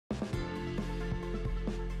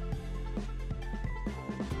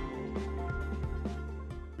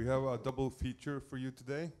We have a double feature for you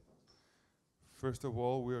today. First of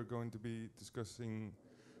all, we are going to be discussing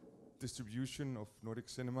distribution of Nordic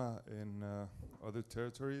cinema in other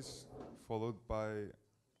territories, followed by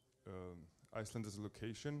Iceland as a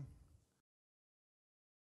location.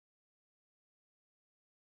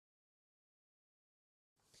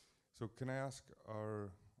 So can I ask our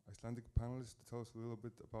Icelandic panelists to tell us a little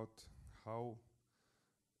bit about how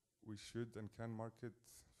we should and can market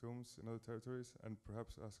films in other territories, and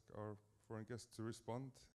perhaps ask our foreign guests to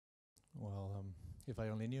respond? Well, if I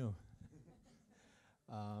only knew.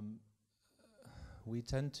 We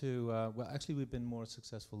tend to, well, actually we've been more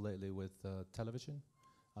successful lately with television,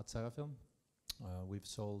 Atsaga film. We've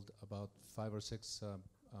sold about 5 or 6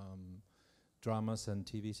 dramas and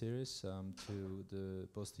TV series to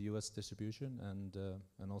both the US distribution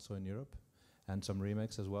and also in Europe, and some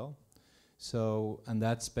remakes as well. So, and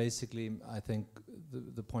that's basically, I think,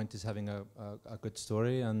 the point is having a good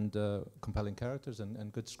story and compelling characters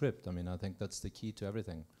and good script. I mean, I think that's the key to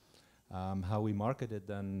everything. How we market it,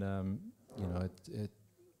 then, you know,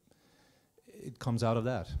 it comes out of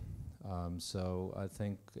that. So I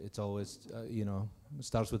think it's always, you know,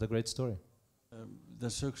 starts with a great story. The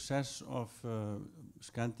success of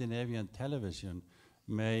Scandinavian television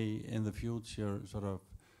may, in the future, sort of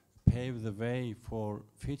pave the way for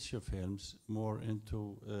feature films more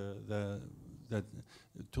into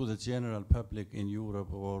to the general public in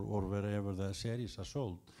Europe or wherever the series are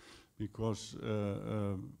sold, because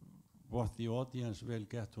what the audience will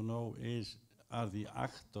get to know are the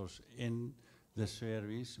actors in the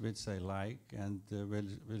series which they like and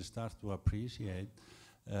will start to appreciate.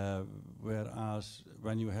 Whereas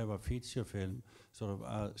when you have a feature film, sort of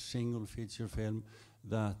a single feature film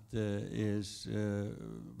that is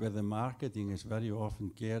where the marketing is very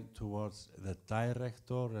often geared towards the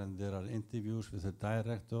director, and there are interviews with the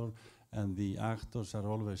director, and the actors are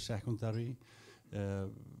always secondary,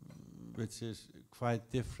 which is quite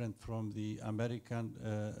different from the American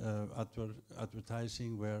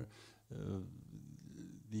advertising, where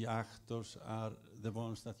the actors are the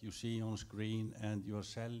ones that you see on screen and you are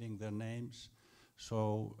selling their names.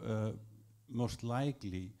 So most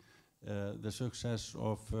likely the success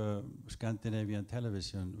of Scandinavian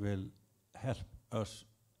television will help us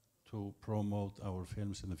to promote our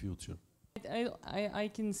films in the future. I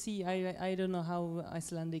can see, I don't know how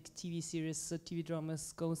Icelandic TV series, TV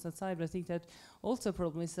dramas goes outside, but I think that also a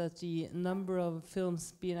problem is that the number of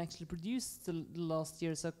films being actually produced the last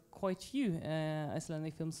years are quite few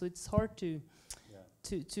Icelandic films, so it's hard to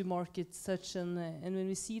market such and when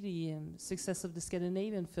we see the success of the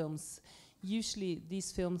Scandinavian films, usually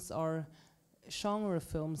these films are genre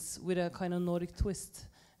films with a kind of Nordic twist.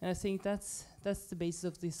 And I think that's the basis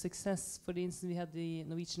of the success. For instance, we had the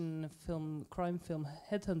Norwegian crime film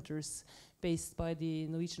Headhunters, based by the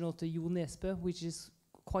Norwegian author Jo Nesbø, which is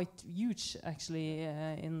quite huge actually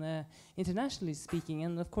internationally speaking.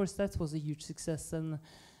 And of course that was a huge success.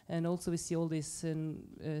 And also we see all these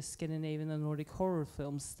Scandinavian and Nordic horror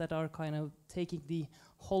films that are kind of taking the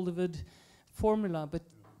Hollywood formula, but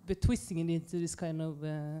twisting it into this kind of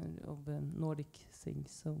Nordic thing.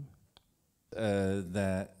 So.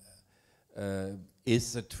 There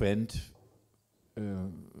is a trend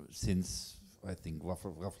since, I think,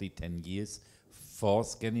 roughly 10 years for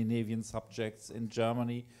Scandinavian subjects in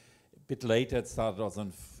Germany. A bit later it started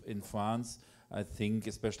also in France. I think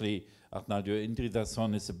especially Arnaldur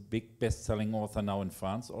Indriðason is a big best-selling author now in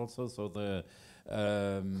France also. So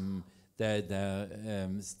there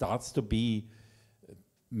starts to be,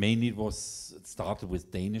 mainly it started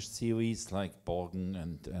with Danish series like Borgen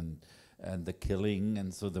and The Killing,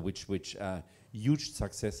 and so which are huge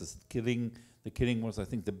successes. The Killing was, I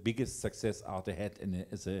think, the biggest success Arte had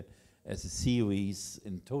as a series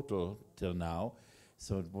in total till now.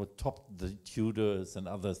 So it would top the Tudors and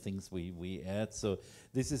other things we had. So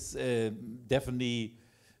this is definitely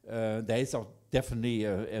there is definitely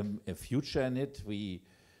a future in it. We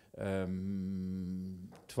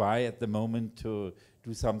try at the moment to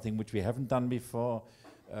do something which we haven't done before.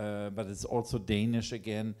 But it's also Danish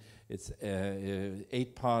again. It's a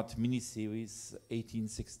 8-part miniseries,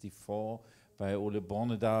 1864, by Ole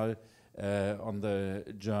Bornedal on the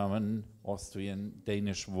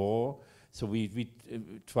German-Austrian-Danish War. So we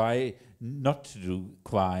try not to do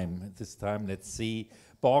crime this time. Let's see.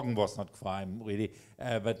 Borgen was not crime, really.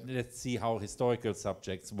 But let's see how historical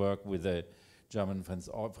subjects work with the German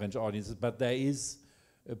French audiences. But there is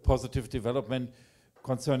a positive development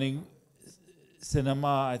concerning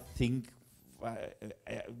cinema. I think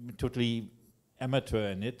I'm totally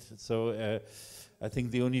amateur in it, so I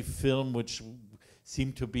think the only film which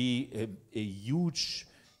seemed to be a huge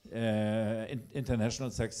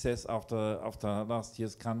international success after last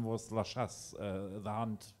year's Cannes was La Chasse, The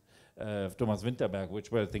Hunt, of Thomas Winterberg,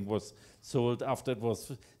 which I think was sold after it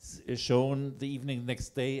was shown the evening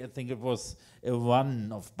next day. I think it was a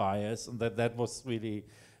run of buyers, and that was really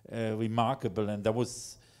remarkable. And that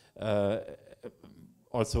was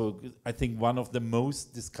also, I think, one of the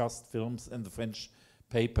most discussed films in the French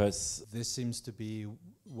papers. This seems to be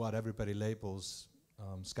what everybody labels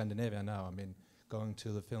Scandinavia now. I mean, going to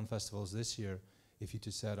the film festivals this year, if you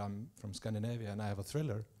just said, I'm from Scandinavia and I have a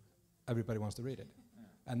thriller, everybody wants to read it.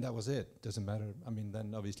 And that was it. Doesn't matter. I mean,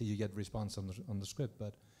 then obviously you get response on the script,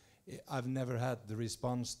 but I've never had the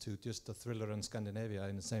response to just a thriller and Scandinavia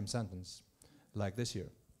in the same sentence like this year.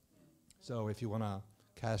 So if you want to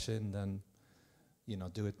cash in, then, you know,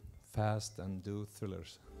 do it fast and do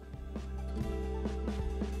thrillers.